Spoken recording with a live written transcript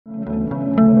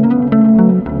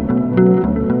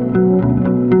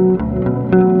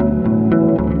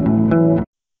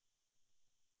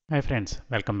Hi friends,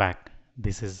 welcome back.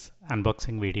 This is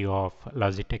unboxing video of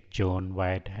Logitech Zone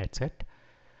wired headset.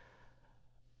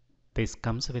 This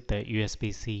comes with a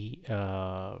USB-C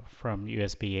from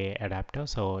USB-A adapter,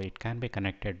 so it can be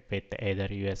connected with either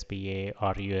USB-A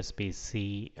or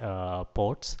USB-C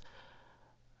ports,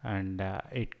 and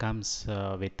it comes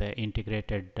with an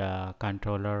integrated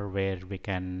controller where we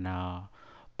can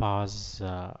pause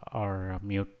or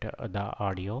mute the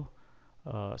audio.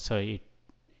 So it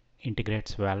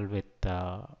integrates well with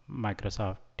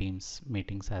Microsoft Teams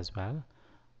meetings as well.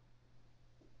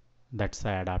 That's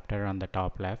the adapter on the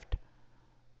top left,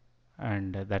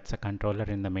 and that's a controller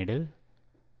in the middle.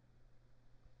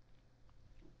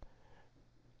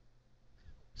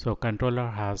 So controller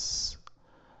has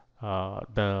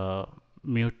the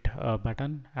mute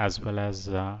button as well as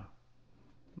the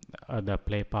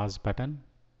play pause button,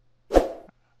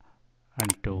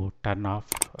 and to turn off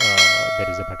there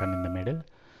is a button in the middle.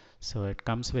 So it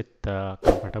comes with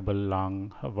comfortable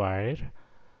long wire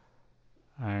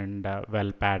and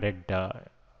well padded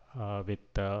with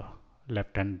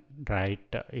left and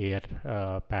right ear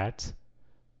pads.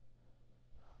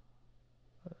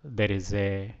 There is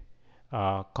a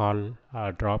call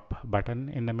drop button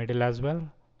in the middle as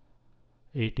well.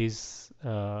 It is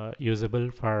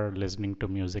usable for listening to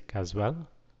music as well.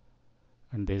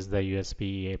 And this is the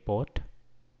USB-A port.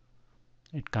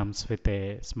 It comes with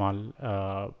a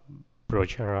small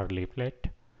brochure or leaflet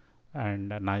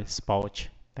and a nice pouch.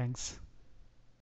 Thanks.